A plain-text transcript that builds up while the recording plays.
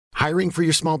Hiring for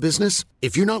your small business?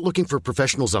 If you're not looking for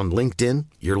professionals on LinkedIn,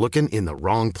 you're looking in the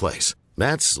wrong place.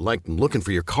 That's like looking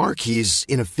for your car keys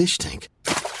in a fish tank.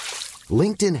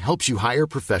 LinkedIn helps you hire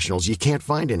professionals you can't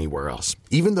find anywhere else,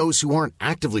 even those who aren't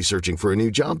actively searching for a new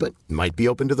job but might be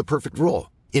open to the perfect role.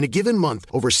 In a given month,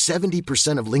 over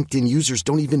 70% of LinkedIn users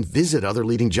don't even visit other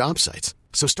leading job sites.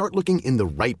 So start looking in the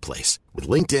right place. With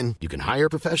LinkedIn, you can hire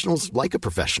professionals like a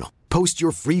professional. Post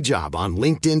your free job on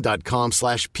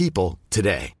linkedin.com/people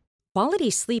today.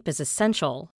 Quality sleep is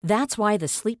essential. That's why the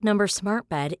Sleep Number Smart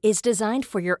Bed is designed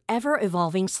for your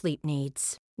ever-evolving sleep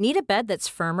needs. Need a bed that's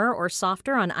firmer or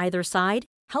softer on either side?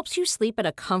 Helps you sleep at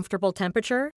a comfortable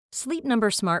temperature? Sleep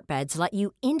Number Smart Beds let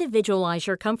you individualize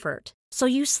your comfort, so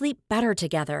you sleep better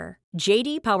together.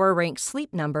 J.D. Power ranks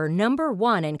Sleep Number number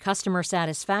 1 in customer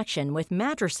satisfaction with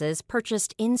mattresses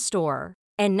purchased in-store.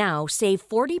 And now, save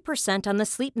 40% on the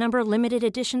Sleep Number Limited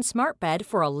Edition Smart Bed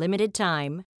for a limited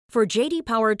time. For J.D.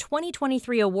 Power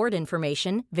 2023 award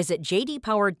information, visit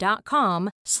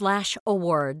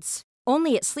jdpower.com/awards.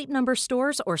 Only at Sleep Number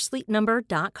stores or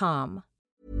sleepnumber.com.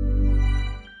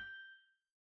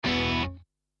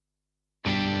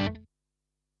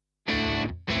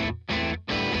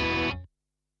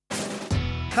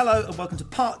 Hello and welcome to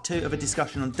part 2 of a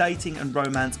discussion on dating and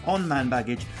romance on Man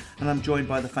Baggage, and I'm joined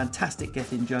by the fantastic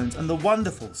Gethin Jones and the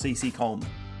wonderful CC Coleman.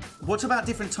 What about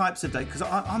different types of date? Because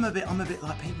I'm a bit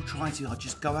like people try to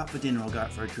just go out for dinner or go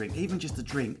out for a drink, even just a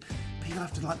drink. People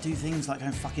have to like do things like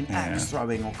go fucking axe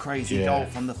throwing or crazy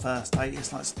golf on the first date.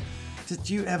 It's like, did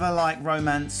you ever like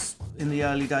romance in the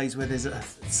early days where there's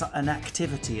an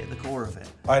activity at the core of it?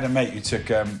 I had a mate who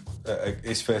took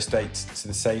his first date to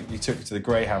the same. He took it to the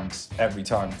Greyhounds every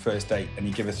time, first date, and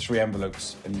he'd give us 3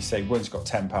 envelopes, and he'd say one's got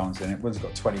 £10 in it, one's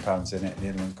got £20 in it, and the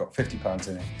other one's got £50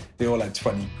 in it. They all had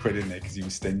 20 quid in there because he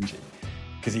was stingy.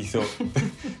 Because he thought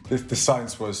the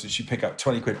science was that you pick up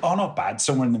 20 quid. Oh, not bad.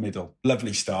 Somewhere in the middle.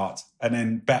 Lovely start. And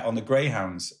then bet on the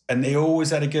Greyhounds. And they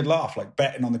always had a good laugh, like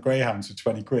betting on the Greyhounds for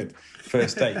 20 quid.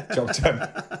 First date, job done.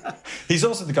 He's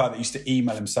also the guy that used to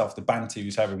email himself the banter he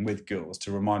was having with girls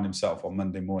to remind himself on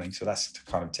Monday morning. So that's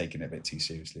kind of taking it a bit too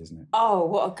seriously, isn't it? Oh,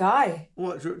 what a guy.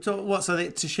 So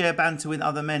to share banter with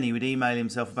other men, he would email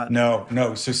himself about... No.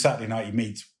 So Saturday night he'd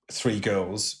meet 3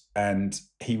 girls and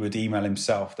he would email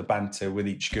himself the banter with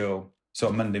each girl. So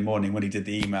on Monday morning when he did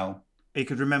the email... He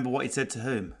could remember what he'd said to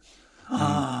whom.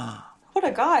 What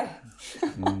a guy.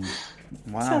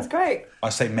 Wow. Sounds great. I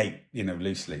say mate,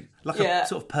 loosely. Like a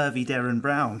sort of pervy Darren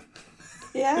Brown.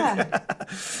 Yeah.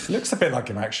 Looks a bit like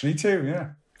him actually too,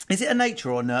 yeah. Is it a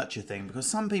nature or nurture thing? Because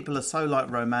some people are so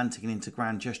like romantic and into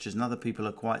grand gestures, and other people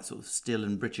are quite sort of still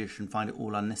and British and find it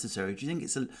all unnecessary. Do you think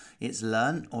it's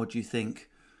learned, or do you think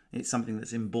it's something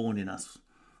that's inborn in us?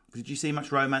 Did you see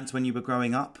much romance when you were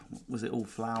growing up? Was it all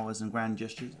flowers and grand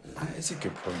gestures? It's a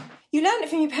good point. You learn it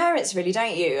from your parents, really,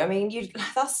 don't you? I mean,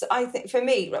 I think, for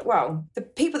me, well, the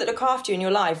people that look after you in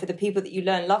your life are the people that you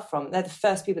learn love from. They're the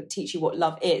first people that teach you what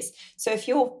love is. So if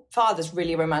your father's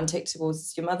really romantic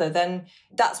towards your mother, then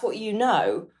that's what you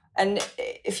know. And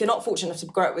if you're not fortunate enough to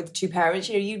grow up with 2 parents,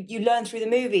 you learn through the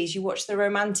movies, you watch the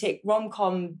romantic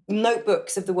rom-com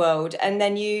notebooks of the world, and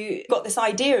then you got this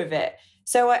idea of it.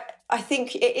 So I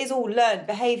think it is all learned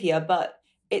behaviour, but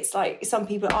it's like some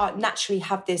people naturally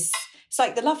have this... It's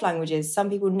like the love languages. Some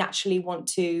people naturally want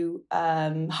to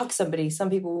hug somebody. Some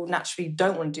people naturally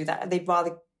don't want to do that. They'd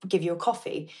rather give you a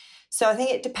coffee. So I think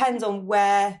it depends on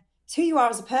who you are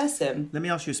as a person. Let me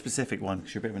ask you a specific one,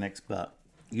 because you're a bit of an expert.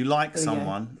 You like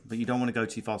someone, but you don't want to go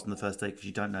too fast on the first date because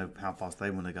you don't know how fast they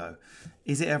want to go.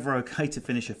 Is it ever okay to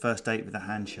finish a first date with a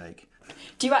handshake?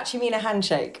 Do you actually mean a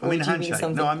handshake? I mean a handshake.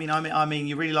 No, I mean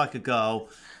you really like a girl,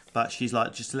 but she's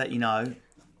like, just to let you know,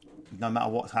 no matter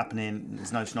what's happening,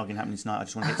 there's no snogging happening tonight. I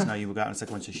just want to get to know you. We'll go out in a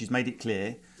second one. So she's made it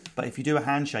clear. But if you do a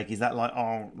handshake, is that like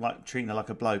treating her like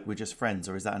a bloke, we're just friends,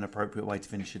 or is that an appropriate way to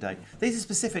finish a date? These are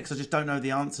specifics I just don't know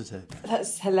the answer to.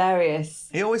 That's hilarious.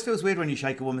 It always feels weird when you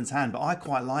shake a woman's hand, but I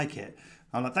quite like it.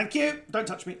 I'm like, thank you, don't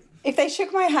touch me. If they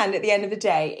shook my hand at the end of the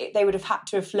day, they would have had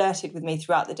to have flirted with me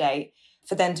throughout the day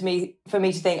for me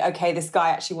to think, okay, this guy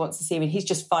actually wants to see me, he's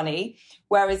just funny.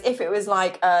 Whereas if it was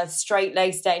like a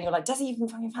straight-laced day and you're like, does he even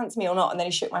fucking fancy me or not? And then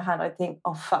he shook my hand, I'd think,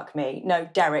 oh, fuck me. No,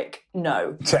 Derek,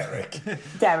 no. Derek.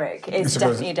 It's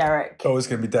definitely Derek. Always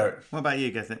going to be Derek. What about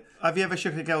you, Gethin? Have you ever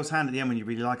shook a girl's hand at the end when you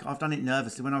really like it? I've done it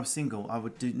nervously. When I was single, I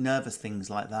would do nervous things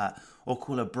like that. Or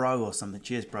call her bro or something.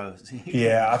 Cheers, bro.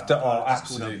 Yeah, I've done. Oh,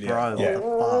 absolutely. Bro. Yeah.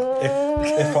 What the fuck?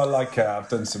 If I like her, I've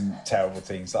done some terrible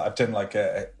things. Like I've done like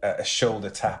a shoulder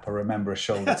tap. I remember a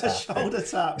shoulder tap. Shoulder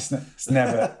tap. It's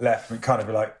never left me. Kind of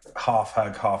like half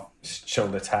hug, half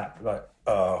shoulder tap. Like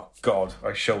Oh God,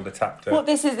 I shoulder tapped her. What,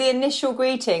 this is the initial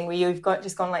greeting where you've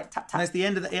just gone like tap tap? And it's the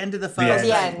end of the first.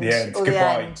 The end. The end. Or the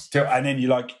Goodbye. end. And then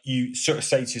you sort of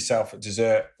say to yourself at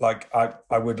dessert, like,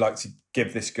 I would like to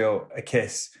give this girl a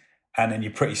kiss. And then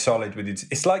you're pretty solid with it.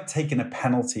 It's like taking a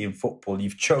penalty in football.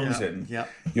 You've chosen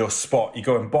your spot. You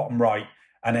go in bottom right.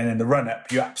 And then in the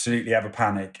run-up, you absolutely have a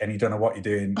panic and you don't know what you're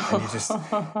doing. And you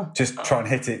just try and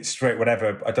hit it straight,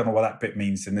 whatever. I don't know what that bit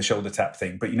means in the shoulder tap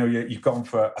thing. But, you've gone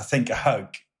for, I think, a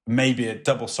hug, maybe a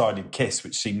double-sided kiss,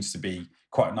 which seems to be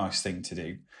quite a nice thing to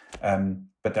do.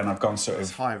 But then I've gone sort of...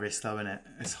 It's high risk, though, isn't it?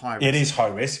 It's high risk. It is high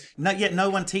risk. Yet no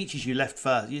one teaches you left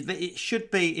first. It should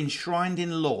be enshrined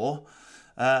in law.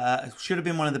 It should have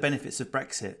been one of the benefits of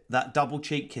Brexit. That double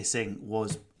cheek kissing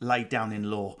was laid down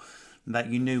in law.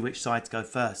 That you knew which side to go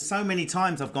first. So many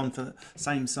times I've gone for the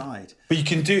same side. But you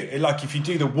can do, like, if you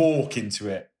do the walk into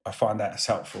it, I find that is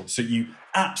helpful. So you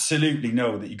absolutely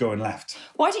know that you're going left.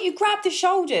 Why don't you grab the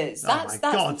shoulders? That's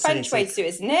the French way to do it,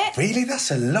 isn't it? Really?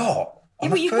 That's a lot. Yeah,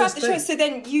 but you grab the shoulders, so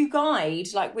then you guide,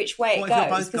 like, which way it goes.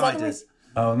 What if you're both guiders?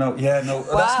 Oh, no, yeah, no,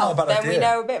 Wow, that's not a bad then idea. we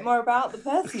know a bit more about the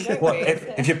person, don't Well, we?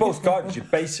 if you're both guided, you're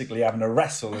basically having a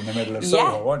wrestle in the middle of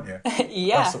Soho, aren't you?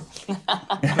 Yeah.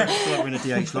 I feel like we're in a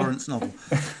D.H. Lawrence novel.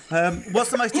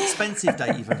 What's the most expensive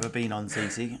date you've ever been on,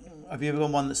 Cece? Have you ever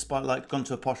gone one that's gone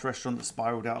to a posh restaurant that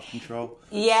spiralled out of control?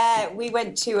 Yeah, we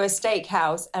went to a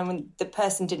steakhouse and when the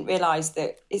person didn't realise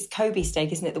that it's Kobe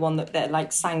steak, isn't it? The one that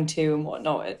like sang to and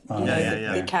whatnot.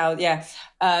 The cow,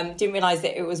 didn't realise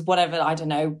that it was whatever, I don't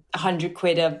know, 100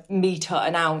 quid a metre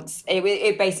an ounce.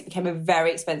 It basically became a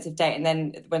very expensive date. And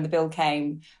then when the bill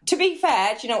came, to be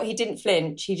fair, do you know what? He didn't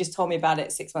flinch. He just told me about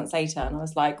it 6 months later. And I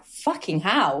was like, fucking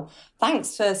hell.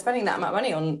 Thanks for spending that amount of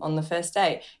money on the first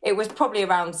date. It was probably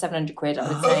around 700 quid, I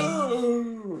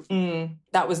would say.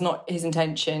 That was not his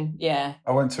intention, yeah.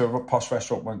 I went to a posh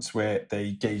restaurant once where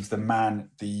they gave the man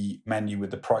the menu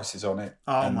with the prices on it.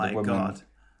 Oh, my God.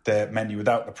 The menu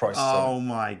without the prices on it. Oh,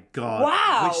 my God.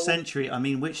 Wow. Which century? I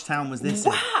mean, which town was this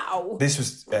Wow. This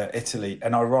was Italy.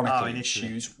 And ironically,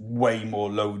 she was way more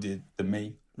loaded than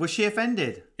me. Was she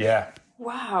offended? Yeah.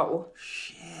 Wow.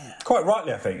 Quite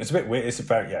rightly, I think. It's a bit weird. It's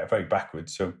very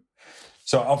backwards. So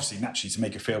obviously, naturally, to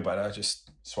make her feel better, I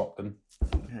just swapped them.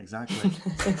 Yeah, exactly.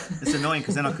 It's annoying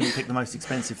because then I couldn't pick the most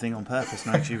expensive thing on purpose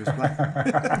knowing she was black.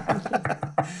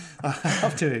 I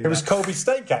have to. It was Kobe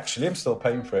steak, actually. I'm still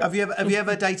paying for it. Have you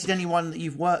ever dated anyone that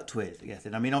you've worked with,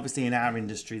 Gethin? I mean, obviously in our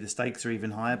industry, the stakes are even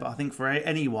higher, but I think for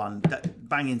anyone,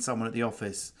 banging someone at the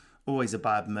office, always a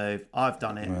bad move. I've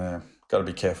done it. Yeah, got to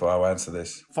be careful how I answer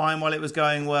this. Fine while it was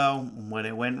going well, and when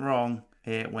it went wrong,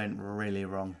 it went really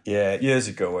wrong. Yeah, years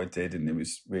ago I did, and it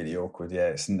was really awkward. Yeah,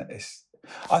 it's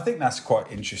I think that's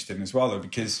quite interesting as well, though,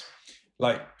 because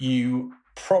like you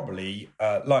probably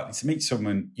likely to meet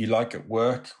someone you like at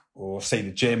work or say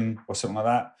the gym or something like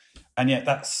that, and yet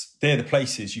they're the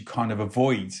places you kind of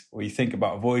avoid or you think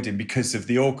about avoiding because of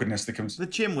the awkwardness that comes. The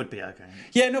gym would be okay.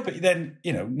 Yeah, no, but then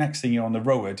next thing you're on the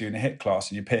rower doing a HIIT class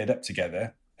and you're paired up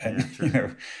together, and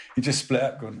you just split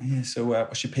up, going, yeah. So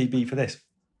what's your PB for this?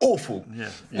 Awful.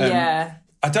 Yeah.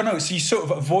 I don't know. So you sort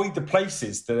of avoid the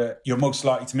places that you're most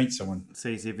likely to meet someone.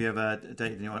 Cece, have you ever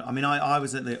dated anyone? I mean, I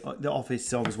was at the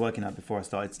office I was working at before I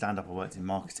started stand-up. I worked in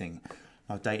marketing.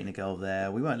 I was dating a girl there.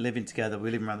 We weren't living together. We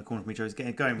were living around the corner from each other. It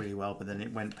was going really well, but then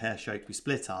it went pear-shaped. We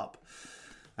split up.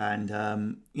 And,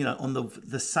 on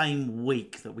the same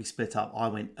week that we split up, I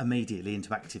went immediately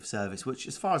into active service, which,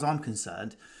 as far as I'm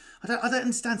concerned, I don't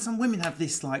understand. Some women have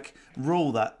this, like,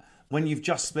 rule that when you've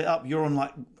just split up, you're on,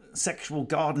 like, sexual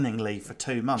gardening leave for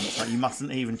 2 months. Like, you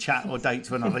mustn't even chat or date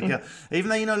to another girl. Even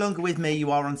though you're no longer with me,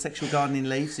 you are on sexual gardening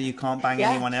leave, so you can't bang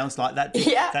anyone else. Like, that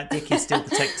dick is still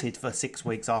protected for 6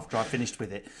 weeks after I finished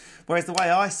with it. Whereas the way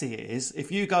I see it is,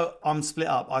 if you go, I'm split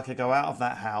up, I could go out of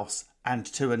that house and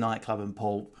to a nightclub and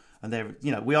Paul, and there,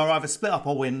 we are either split up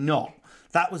or we're not.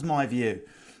 That was my view.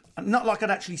 Not like I'd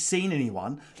actually seen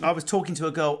anyone. I was talking to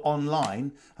a girl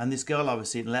online, and this girl I was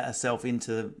seeing let herself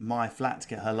into my flat to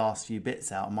get her last few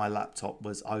bits out, and my laptop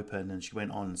was open, and she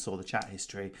went on and saw the chat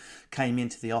history, came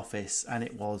into the office, and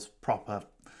it was proper,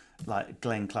 like,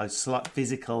 Glenn Close,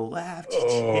 physical,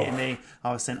 hitting me.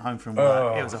 I was sent home from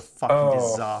work. It was a fucking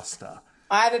disaster.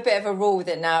 I have a bit of a rule with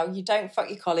it now. You don't fuck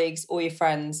your colleagues or your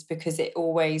friends because it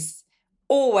always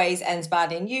ends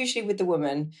badly, and usually with the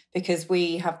woman, because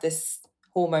we have this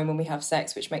hormone when we have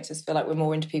sex, which makes us feel like we're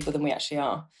more into people than we actually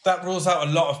are. That rules out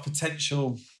a lot of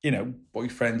potential,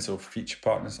 boyfriends or future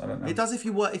partners. I don't know. It does if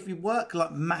you work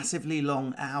like massively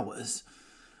long hours.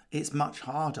 It's much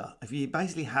harder. If you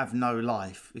basically have no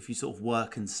life, if you sort of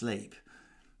work and sleep,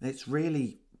 it's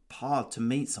really hard to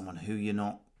meet someone who you're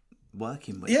not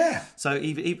working with. Yeah. So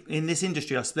even in this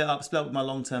industry, I split up with my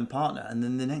long-term partner, and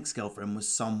then the next girlfriend was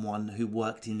someone who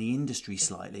worked in the industry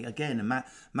slightly. Again, a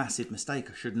massive mistake.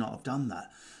 I should not have done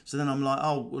that. So then I'm like,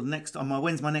 oh, well,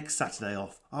 when's my next Saturday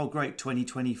off? Oh, great,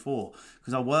 2024,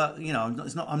 because I work.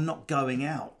 I'm not going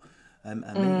out and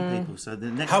meeting people. So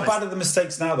the next. How bad are the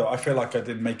mistakes now, though? I feel like I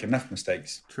didn't make enough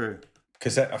mistakes. True.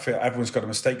 Because I feel everyone's got a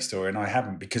mistake story, and I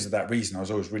haven't because of that reason. I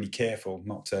was always really careful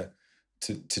not to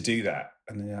do that,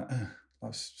 and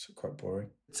that's quite boring.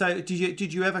 So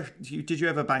did you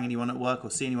ever bang anyone at work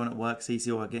or see anyone at work,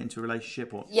 Cece, or get into a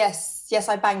relationship? Or Yes,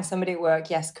 I banged somebody at work.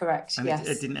 Yes, correct. And yes,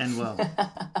 it didn't end well.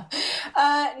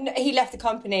 No, he left the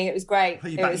company. It was great.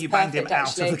 You It was banged him perfect, out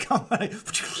actually. of the company.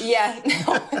 Yeah,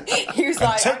 he was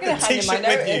like, Take "I'm going the to hand in my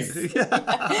t-shirt with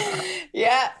notice."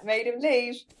 Yeah, made him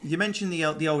leave. You mentioned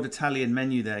the old Italian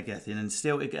menu there, Gethin, and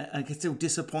still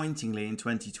disappointingly in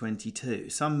 2022,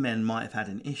 some men might have had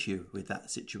an issue with that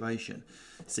situation,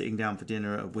 sitting down for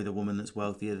dinner with a woman that's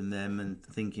wealthier than them and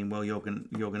thinking, well, you're going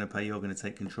to pay, you're going to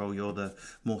take control, you're the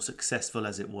more successful,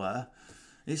 as it were.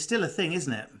 It's still a thing,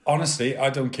 isn't it? Honestly, I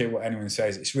don't care what anyone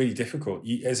says. It's really difficult.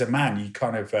 As a man, you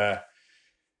kind of...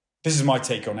 this is my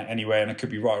take on it anyway, and I could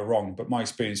be right or wrong, but my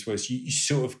experience was you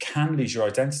sort of can lose your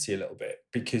identity a little bit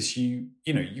because you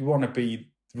want to be,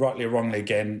 rightly or wrongly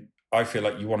again, I feel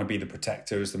like you want to be the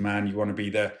protector as the man. You want to be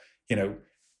the,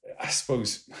 I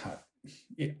suppose...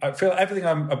 I feel everything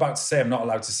I'm about to say I'm not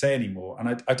allowed to say anymore,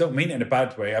 and I don't mean it in a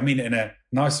bad way. I mean it in a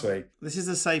nice way. This is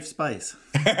a safe space.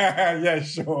 Yeah,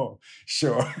 sure.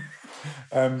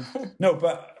 No,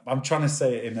 but I'm trying to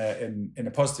say it in a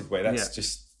positive way. That's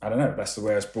just, I don't know. That's the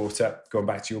way I was brought up. Going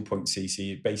back to your point, Cece,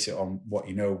 you base it on what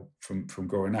you know from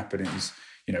growing up, and it was,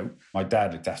 my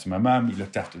dad looked after my mum. He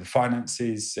looked after the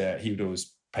finances. He would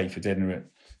always pay for dinner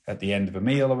at the end of a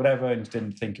meal or whatever, and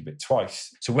didn't think of it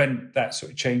twice. So when that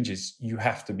sort of changes, you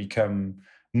have to become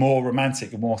more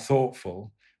romantic and more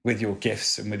thoughtful with your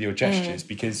gifts and with your gestures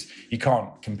because you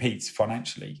can't compete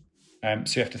financially.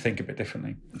 So you have to think a bit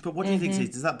differently. But what do you think,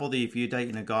 Steve? Does that bother you if you're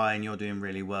dating a guy and you're doing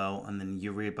really well and then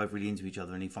you're both really into each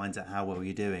other and he finds out how well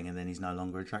you're doing and then he's no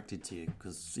longer attracted to you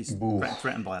because he's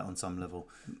threatened by it on some level?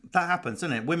 That happens,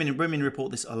 doesn't it? Women report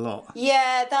this a lot.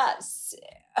 Yeah,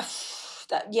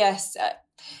 yes.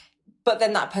 But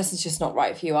then that person's just not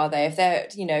right for you, are they? If they're,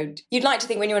 you'd like to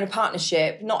think when you're in a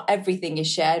partnership, not everything is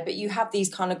shared, but you have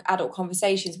these kind of adult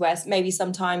conversations where maybe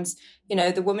sometimes,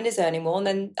 the woman is earning more and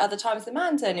then other times the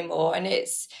man's earning more. And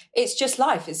it's just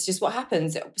life. It's just what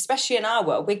happens, especially in our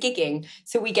world. We're gigging.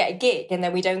 So we get a gig and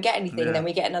then we don't get anything and then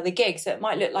we get another gig. So it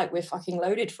might look like we're fucking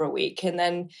loaded for a week and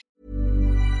then...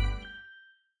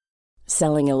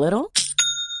 Selling a little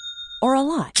or a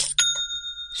lot?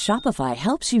 Shopify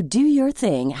helps you do your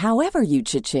thing however you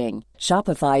cha-ching.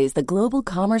 Shopify is the global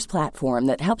commerce platform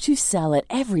that helps you sell at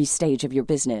every stage of your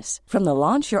business. From the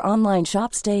launch your online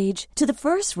shop stage to the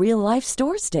first real-life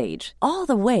store stage, all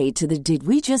the way to the did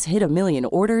we just hit a million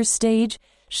orders stage.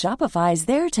 Shopify is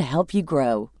there to help you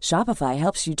grow. Shopify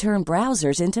helps you turn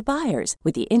browsers into buyers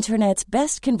with the internet's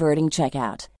best converting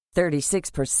checkout.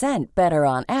 36% better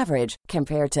on average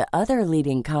compared to other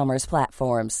leading commerce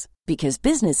platforms. Because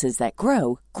businesses that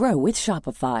grow with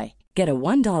Shopify. Get a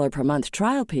 $1 per month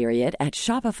trial period at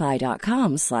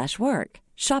shopify.com/work.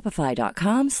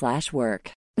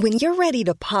 Shopify.com/work. When you're ready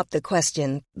to pop the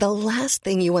question, the last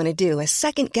thing you want to do is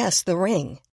second-guess the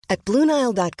ring. At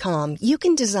BlueNile.com, you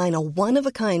can design a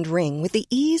one-of-a-kind ring with the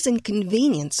ease and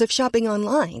convenience of shopping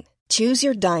online. Choose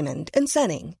your diamond and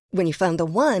setting. When you find the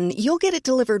one, you'll get it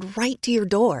delivered right to your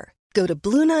door. Go to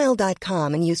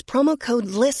BlueNile.com and use promo code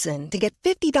LISTEN to get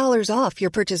 $50 off your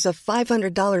purchase of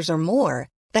 $500 or more.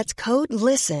 That's code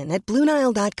LISTEN at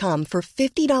BlueNile.com for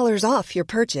 $50 off your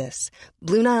purchase.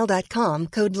 BlueNile.com,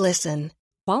 code LISTEN.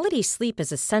 Quality sleep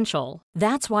is essential.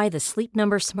 That's why the Sleep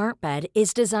Number Smart Bed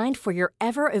is designed for your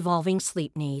ever-evolving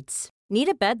sleep needs. Need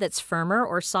a bed that's firmer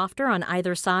or softer on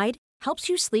either side? Helps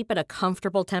you sleep at a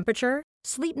comfortable temperature?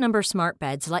 Sleep Number Smart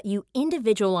Beds let you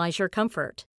individualize your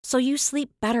comfort, so you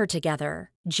sleep better together.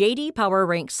 J.D. Power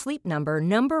ranks Sleep Number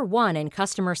number 1 in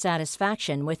customer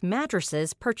satisfaction with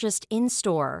mattresses purchased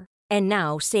in-store. And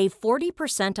now save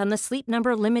 40% on the Sleep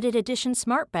Number Limited Edition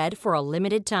Smart Bed for a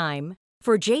limited time.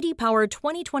 For J.D. Power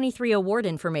 2023 award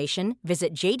information,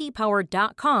 visit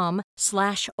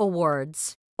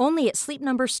jdpower.com/awards. Only at Sleep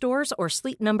Number stores or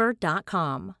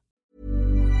sleepnumber.com.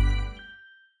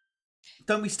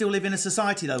 Don't we still live in a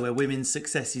society though where women's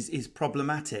success is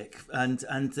problematic, and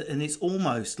it's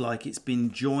almost like it's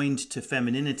been joined to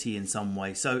femininity in some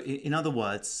way? So in other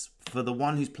words, for the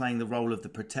one who's playing the role of the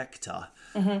protector,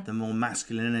 the more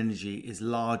masculine energy is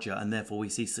larger, and therefore we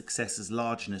see success as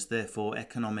largeness. Therefore,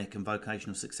 economic and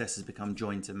vocational success has become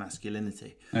joined to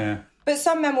masculinity. Yeah. But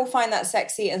some men will find that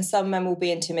sexy and some men will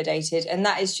be intimidated, and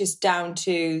that is just down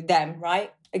to them,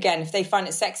 right? Again, if they find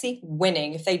it sexy,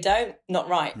 winning. If they don't, not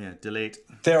right. Yeah, delete.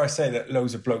 Dare I say that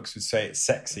loads of blokes would say it's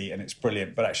sexy and it's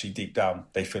brilliant, but actually deep down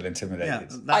they feel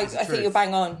intimidated. Yeah, I think you're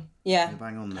bang on. Yeah. You're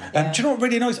bang on there. And do you know what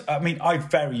really annoys? I mean, I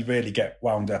very rarely get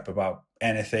wound up about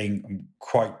anything. I'm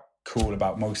quite cool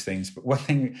about most things, but one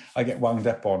thing I get wound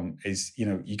up on is, you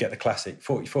know, you get the classic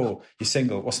 44, you're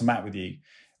single, what's the matter with you?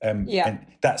 And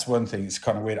that's one thing that's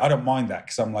kind of weird. I don't mind that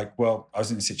because I'm like, well, I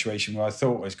was in a situation where I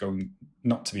thought I was going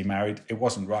not to be married. It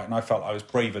wasn't right. And I felt I was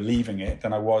braver leaving it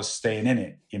than I was staying in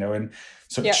it, you know, and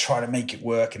sort of try to make it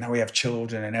work. And now we have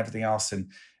children and everything else and,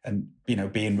 you know,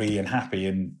 being really unhappy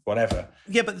and whatever.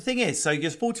 Yeah, but the thing is, so you're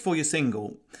 44, you're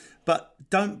single, but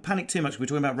don't panic too much. We're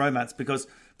talking about romance because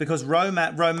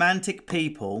romantic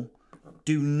people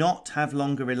do not have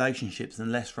longer relationships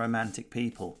than less romantic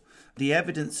people. The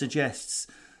evidence suggests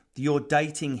your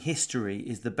dating history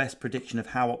is the best prediction of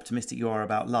how optimistic you are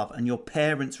about love, and your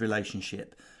parents'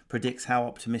 relationship predicts how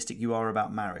optimistic you are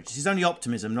about marriage. This is only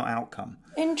optimism, not outcome.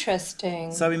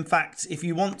 Interesting. So, in fact, if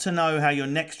you want to know how your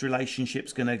next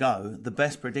relationship's going to go, the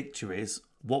best predictor is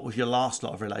what was your last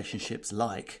lot of relationships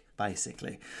like,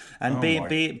 basically. And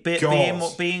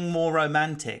being more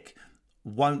romantic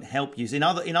won't help you. In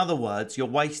other words, you're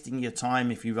wasting your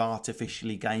time if you're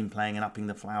artificially game playing and upping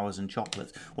the flowers and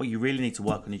chocolates. What you really need to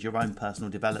work on is your own personal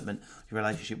development, your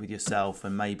relationship with yourself,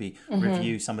 and maybe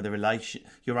review some of your own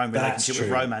relationship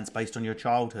with romance based on your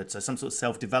childhood. So some sort of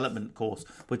self-development course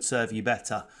would serve you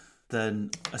better than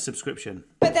a subscription.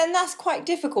 But then that's quite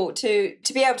difficult to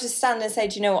be able to stand and say,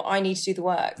 do you know what, I need to do the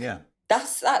work. Yeah.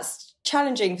 That's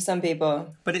challenging for some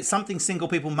people. But it's something single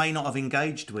people may not have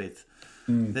engaged with.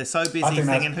 They're so busy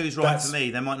thinking who's right for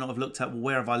me, they might not have looked at, well,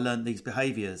 where have I learned these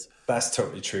behaviours? That's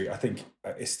totally true. I think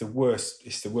it's the worst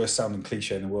sounding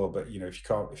cliche in the world, but you know,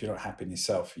 if you're not happy in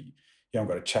yourself, you haven't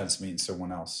got a chance meeting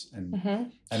someone else. And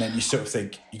then you sort of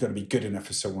think you've got to be good enough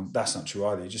for someone. That's not true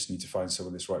either. You just need to find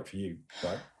someone that's right for you,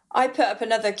 right? I put up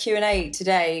another Q&A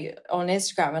today on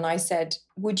Instagram and I said,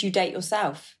 would you date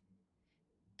yourself?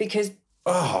 Because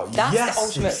that's the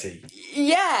ultimate. Cici.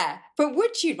 Yeah, but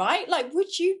would you, right? Like,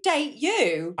 would you date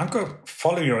you? I'm going to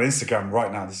follow you on Instagram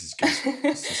right now. This is good.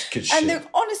 This is good shit. And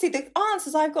honestly, the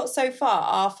answers I've got so far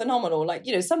are phenomenal. Like,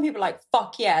 you know, some people are like,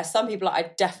 fuck yeah. Some people are like,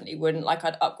 I definitely wouldn't. Like,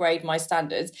 I'd upgrade my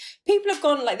standards. People have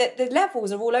gone, like, the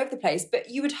levels are all over the place.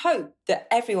 But you would hope that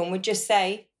everyone would just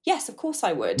say, yes, of course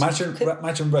I would.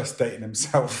 Imagine Russ dating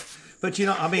himself. But you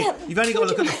know, I mean, you've only got to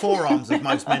look at the forearms of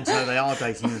most men to know they are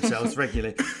dating themselves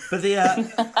regularly. But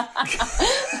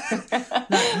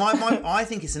I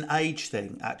think it's an age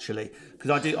thing, actually,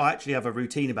 because I actually have a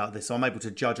routine about this, so I'm able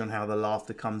to judge on how the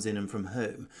laughter comes in and from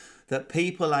whom. That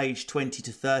people aged 20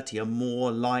 to 30 are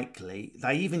more likely,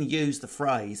 they even use the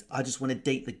phrase, I just want to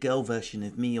date the girl version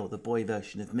of me or the boy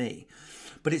version of me.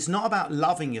 But it's not about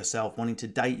loving yourself, wanting to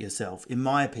date yourself, in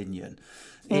my opinion.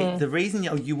 The reason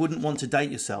you wouldn't want to date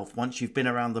yourself once you've been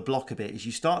around the block a bit is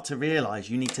you start to realise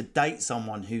you need to date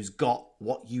someone who's got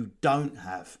what you don't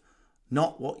have,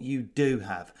 not what you do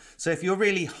have. So if you're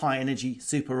really high energy,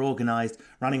 super organised,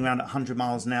 running around at 100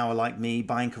 miles an hour like me,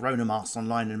 buying corona masks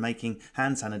online and making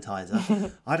hand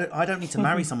sanitizer, I don't need to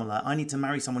marry someone like that. I need to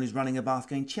marry someone who's running a bath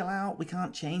going, chill out, we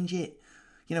can't change it.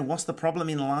 You know, what's the problem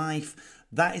in life?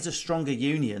 That is a stronger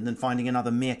union than finding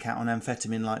another meerkat on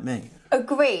amphetamine like me.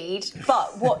 Agreed,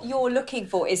 but what you're looking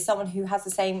for is someone who has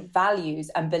the same values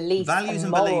and beliefs and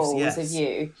morals of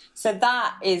you. So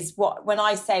that is what, when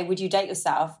I say, would you date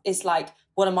yourself, it's like,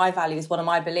 what are my values, what are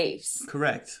my beliefs?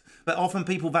 Correct. But often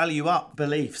people value up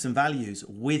beliefs and values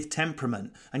with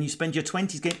temperament. And you spend your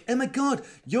 20s going, oh my God,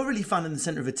 you're really fun and the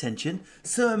centre of attention.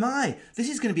 So am I. This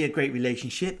is going to be a great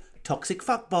relationship. Toxic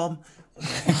fuck bomb. Is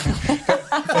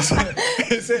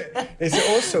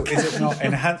it not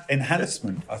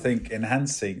enhancement? I think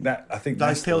enhancing that. I think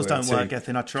those pills don't work,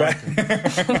 Gethin. I tried.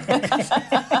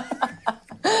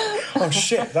 Oh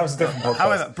shit, that was a different podcast.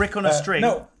 However, brick on a string.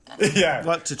 No, yeah,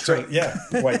 like to treat.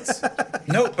 Wait.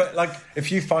 No, but like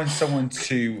if you find someone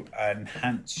to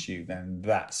enhance you, then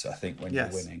that's I think when you're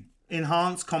winning.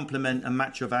 Enhance, complement, and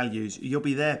match your values. You'll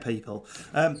be there, people.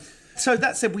 So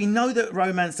that said, we know that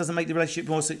romance doesn't make the relationship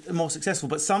more successful,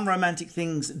 but some romantic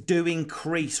things do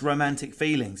increase romantic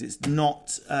feelings. It's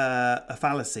not a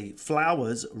fallacy.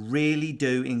 Flowers really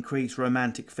do increase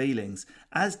romantic feelings,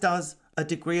 as does a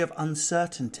degree of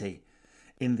uncertainty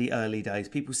in the early days.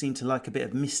 People seem to like a bit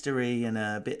of mystery and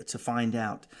a bit to find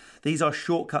out. These are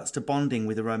shortcuts to bonding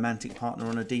with a romantic partner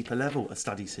on a deeper level, a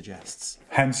study suggests.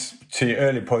 Hence, to your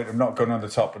earlier point of not going on the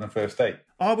top on the first date.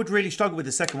 I would really struggle with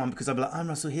the second one because I'd be like, I'm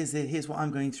Russell, here's what I'm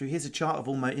going through. Here's a chart of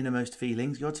all my innermost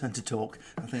feelings. Your turn to talk.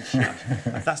 I think, shit,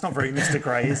 that's not very Mr.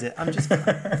 Grey, is it? I'm just...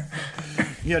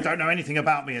 You don't know anything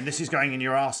about me and this is going in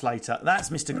your arse later. That's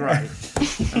Mr. Grey.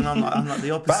 And I'm like the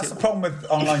opposite. That's the problem with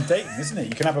online dating, isn't it?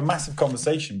 You can have a massive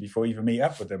conversation before you even meet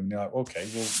up with them. And you're like, okay,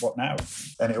 well, what now?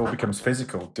 And it all becomes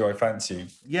physical. Do I fancy you?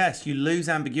 Yes, you lose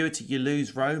ambiguity, you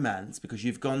lose romance because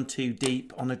you've gone too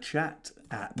deep on a chat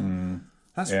app.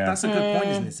 That's a good point,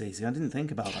 isn't it, Cece? I didn't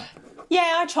think about that.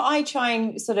 Yeah, I try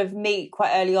and sort of meet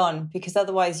quite early on because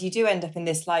otherwise you do end up in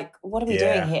this like, what are we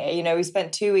doing here? You know, we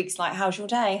spent 2 weeks like, how's your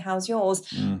day? How's yours?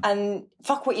 And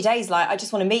fuck what your day's like. I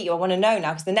just want to meet you. I want to know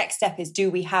now because the next step is, do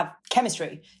we have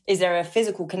chemistry? Is there a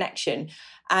physical connection?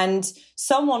 And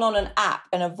someone on an app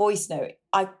and a voice note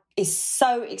is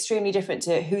so extremely different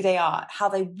to who they are, how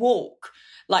they walk.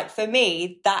 Like for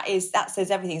me, that says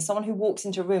everything. Someone who walks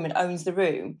into a room and owns the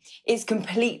room is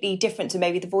completely different to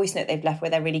maybe the voice note they've left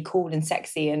where they're really cool and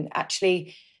sexy. And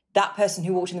actually that person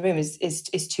who walked in the room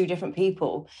is two different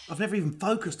people. I've never even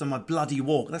focused on my bloody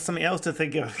walk. That's something else to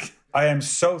think of. I am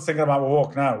so thinking about my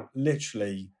walk now.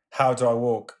 Literally, how do I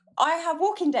walk? I have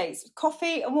walking dates,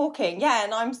 coffee and walking,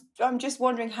 and I'm just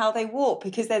wondering how they walk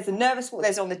because there's a nervous walk,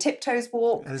 there's on the tiptoes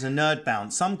walk. There's a nerd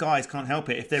bounce. Some guys can't help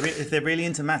it. If they're really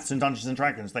into maths and Dungeons and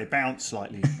Dragons, they bounce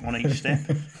slightly on each step.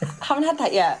 I haven't had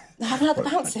that yet. I haven't had the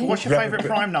bouncing. What's your favourite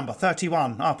prime number?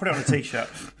 31. Oh, put it on a T-shirt.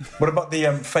 What about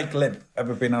the fake limp?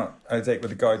 Ever been on a date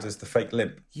with a guy who does the fake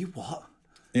limp? You what?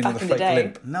 You know Back the in fake the day.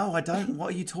 limp? No, I don't.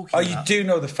 What are you talking about? Oh, you do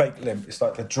know the fake limp. It's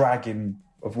like the dragging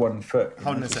of one foot.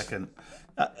 Hold on a second.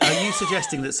 Are you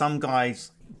suggesting that some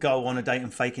guys go on a date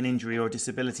and fake an injury or a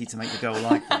disability to make the girl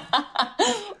like them?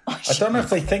 I don't know if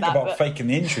they think about faking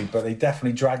the injury, but they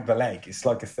definitely drag the leg. It's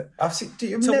like a thing.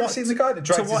 You've never seen the guy that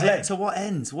drags his leg? To what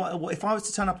ends? What if I was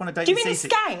to turn up on a date? Do you mean a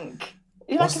skank?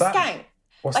 You What's like a that? skank?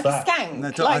 What's like that? a skank? No,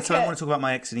 I don't want to talk about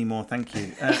my ex anymore. Thank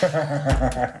you.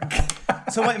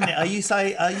 So wait a minute. Are you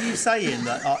saying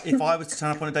that if I was to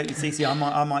turn up on a date with Cece,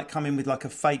 I might come in with like a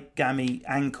fake gammy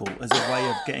ankle as a way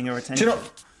of getting her attention? Do you know?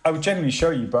 I would genuinely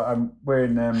show you, but I'm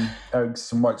wearing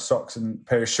some white socks and a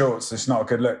pair of shorts. So it's not a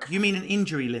good look. You mean an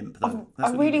injury limp, though?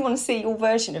 I really want to see your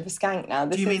version of a skank now.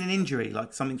 Do you mean an injury,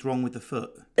 like something's wrong with the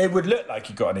foot? It would look like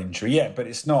you got an injury, yeah, but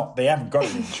it's not. They haven't got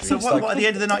an injury. So what at the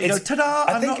end of the night you go,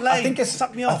 ta-da, I'm not lame,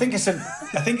 suck me off. I think it's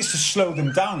to slow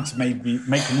them down to maybe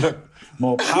make them look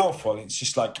more powerful. It's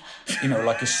just like,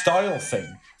 like a style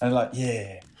thing. And like,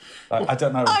 yeah. Like, I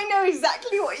don't know. I know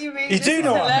exactly what you mean. You do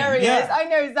know what I mean, yeah. I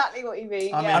know exactly what you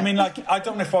mean. I mean, like, I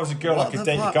don't know if I was a girl that could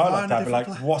date a guy like that, but like,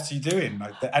 what's he doing?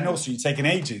 Like, and also, you're taking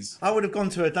ages. I would have gone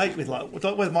to a date with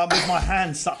my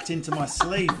hand sucked into my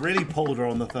sleeve, really pulled her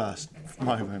on the first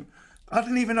moment. I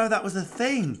didn't even know that was a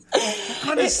thing. What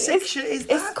kind of sick shit is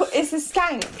that? It's a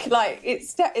skank. Like,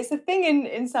 it's a thing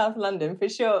in South London, for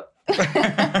sure.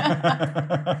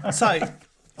 So,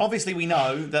 obviously we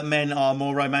know that men are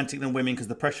more romantic than women because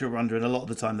the pressure we're under, and a lot of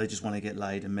the time they just want to get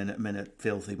laid, and men are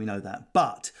filthy. We know that.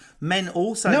 But men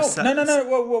also... No.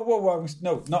 Whoa.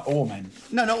 No, not all men.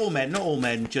 No, not all men. Not all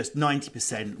men. Just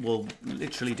 90% will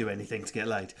literally do anything to get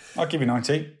laid. I'll give you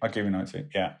 90.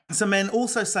 Yeah. So men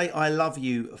also say, I love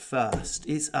you first.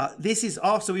 This is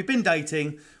after we've been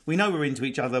dating. We know we're into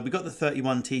each other. We've got the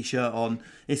 31 T-shirt on.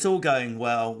 It's all going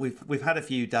well. We've had a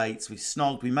few dates. We've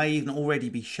snogged. We may even already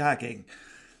be shagging.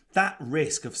 That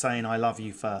risk of saying I love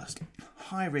you first,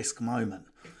 high risk moment.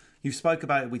 You spoke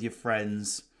about it with your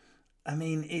friends. I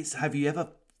mean, have you ever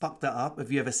fucked that up?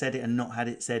 Have you ever said it and not had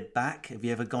it said back? Have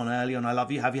you ever gone early on I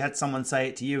love you? Have you had someone say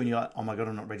it to you and you're like, oh my God,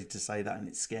 I'm not ready to say that, and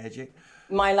it scared you?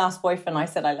 My last boyfriend, I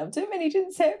said I loved him and he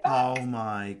didn't say it back. Oh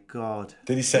my God.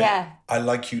 Did he say, yeah, I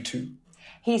like you too?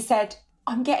 He said,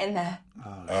 I'm getting there.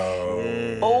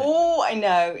 Oh, I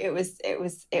know. It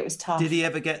was tough. Did he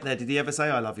ever get there? Did he ever say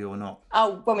I love you or not?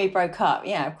 Oh, when we broke up,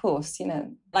 yeah, of course.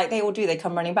 Like they all do. They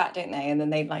come running back, don't they? And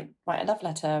then they like write a love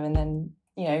letter and then,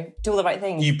 do all the right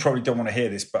things. You probably don't want to hear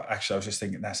this, but actually I was just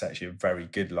thinking that's actually a very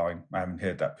good line. I haven't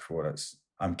heard that before.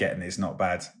 I'm getting it. It's not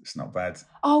bad. It's not bad.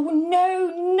 Oh,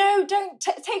 no, don't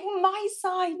take my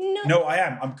side. No, I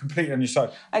am. I'm completely on your side.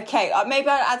 Okay, maybe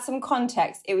I'll add some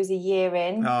context. It was a year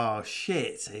in. Oh,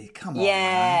 shit. Come on,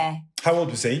 Yeah. man. How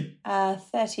old was he?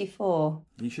 34.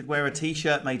 You should wear a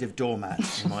T-shirt made of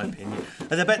doormats, in my opinion.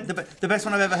 And the best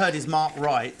one I've ever heard is Mark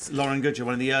Wright, Lauren Goodger,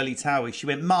 one of the early Towies. She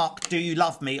went, Mark, do you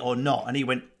love me or not? And he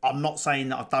went, I'm not saying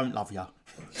that I don't love you.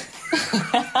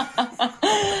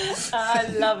 I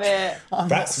love it. I'm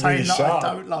That's not saying really that sharp.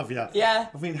 I don't love you. Yeah.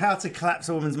 I mean, how to collapse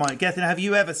a woman's mind. Gethin, have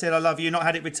you ever said I love you, not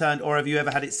had it returned, or have you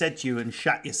ever had it said to you and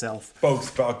shat yourself?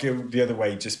 Both, but I'll go the other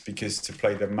way just because to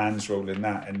play the man's role in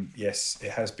that. And yes,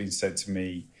 it has been said to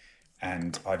me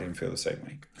and I didn't feel the same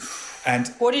way. And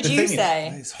what did you say?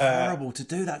 It's horrible to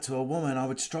do that to a woman. I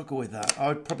would struggle with that. I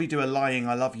would probably do a lying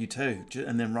I love you too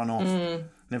and then run off.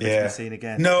 Never to be seen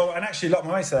again. No, and actually a lot of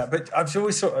my mates say that, but I've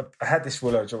always sort of had this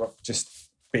rule of just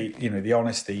be, the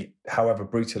honesty, however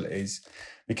brutal it is,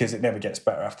 because it never gets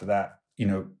better after that,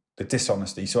 the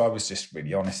dishonesty. So I was just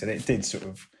really honest, and it did sort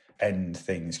of end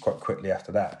things quite quickly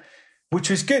after that, which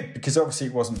was good because obviously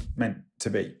it wasn't meant to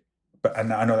be. But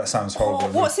and I know that sounds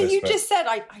horrible. So you just said,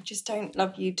 I just don't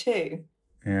love you too.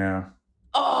 Yeah.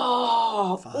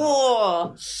 Oh,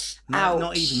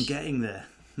 not even getting there.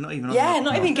 Not even.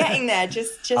 Not even getting there.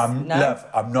 Just no. Love,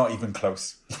 I'm not even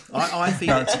close. I think.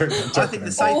 No, I think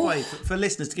the safe way for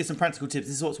listeners to give some practical tips.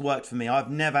 This is what's worked for me.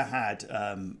 I've never had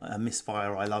a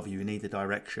misfire "I love you" in either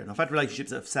direction. I've had relationships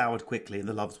that have soured quickly and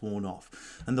the love's worn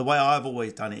off. And the way I've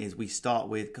always done it is we start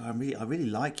with, "God, I really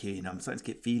like you. I'm starting to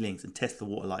get feelings," and test the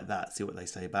water like that. See what they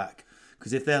say back.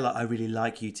 Because if they're like, I really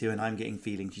like you too, and I'm getting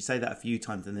feelings, you say that a few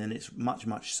times, and then it's much,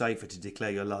 much safer to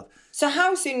declare your love. So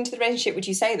how soon into the relationship would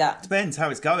you say that? Depends how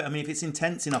it's going. I mean, if it's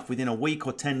intense enough within a week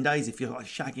or 10 days, if you're like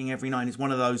shagging every night, it's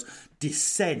one of those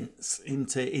descents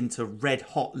into red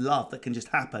hot love that can just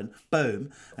happen,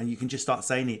 boom, and you can just start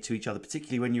saying it to each other,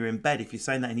 particularly when you're in bed. If you're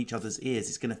saying that in each other's ears,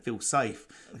 it's going to feel safe.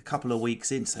 A couple of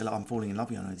weeks in, say, like, I'm falling in love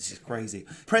with you. I know this is crazy.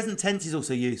 Present tense is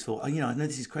also useful. I know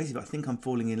this is crazy, but I think I'm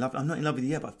falling in love. I'm not in love with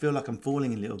you yet, but I feel like I'm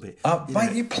falling a little bit.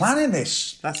 Mate, you're planning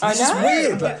this. This is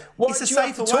weird. Like, why it's do you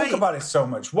have to safer way. talk about it so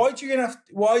much? Why do you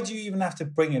even have to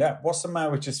bring it up? What's the matter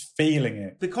with just feeling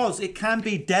it? Because it can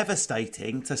be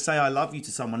devastating to say I love you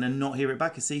to someone and not hear it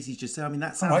back. As Cece's just said, I mean,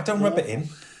 that sounds I don't rub it in.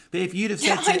 But if you'd have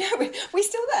said I know, we're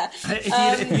still there.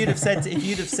 If you'd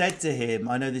have said to him,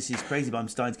 I know this is crazy, but I'm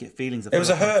starting to get feelings. I feel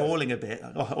like I'm falling a bit,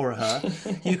 or a her.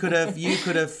 You could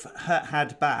have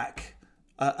had back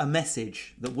a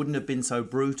message that wouldn't have been so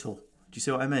brutal. Do you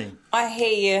see what I mean? I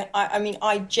hear you. I mean,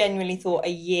 I genuinely thought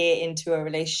a year into a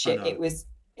relationship it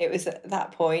was at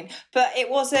that point, but it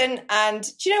wasn't. And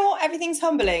do you know what? Everything's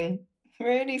humbling.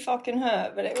 Really fucking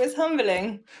hurt, but it was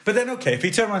humbling. But then, okay, if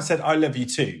he turned around and said, I love you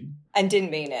too, and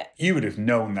didn't mean it, you would have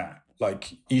known that.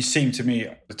 Like, you seem to me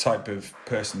the type of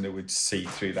person that would see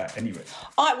through that anyway.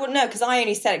 No, because I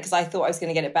only said it because I thought I was going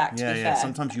to get it back, to be fair.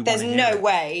 Sometimes you There's want to no hear it.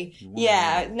 way.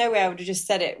 No way I would have just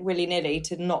said it willy-nilly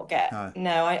to not get...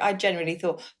 No, I genuinely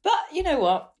thought. But you know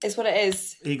what? It's what it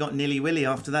is. You got nilly-willy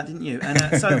after that, didn't you?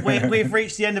 And so we've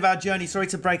reached the end of our journey. Sorry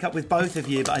to break up with both of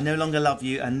you, but I no longer love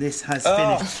you, and this has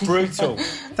finished. Brutal.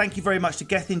 Thank you very much to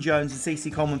Gethin Jones and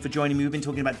Cece Coleman for joining me. We've been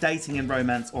talking about dating and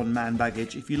romance on Man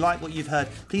Baggage. If you like what you've heard,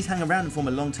 please hang around and form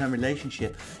a long-term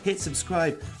relationship. Hit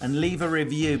subscribe and leave a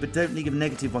review, but don't leave a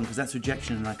negative one because that's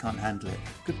rejection and I can't handle it.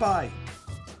 Goodbye.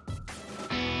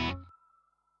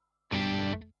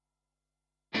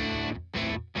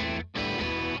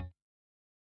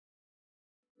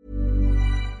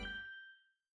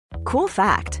 Cool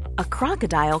fact, a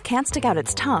crocodile can't stick out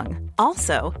its tongue.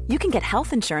 Also, you can get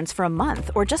health insurance for a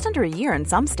month or just under a year in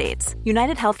some states.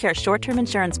 United Healthcare short-term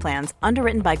insurance plans,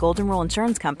 underwritten by Golden Rule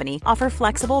Insurance Company, offer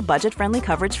flexible, budget-friendly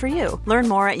coverage for you. Learn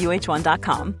more at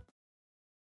uh1.com.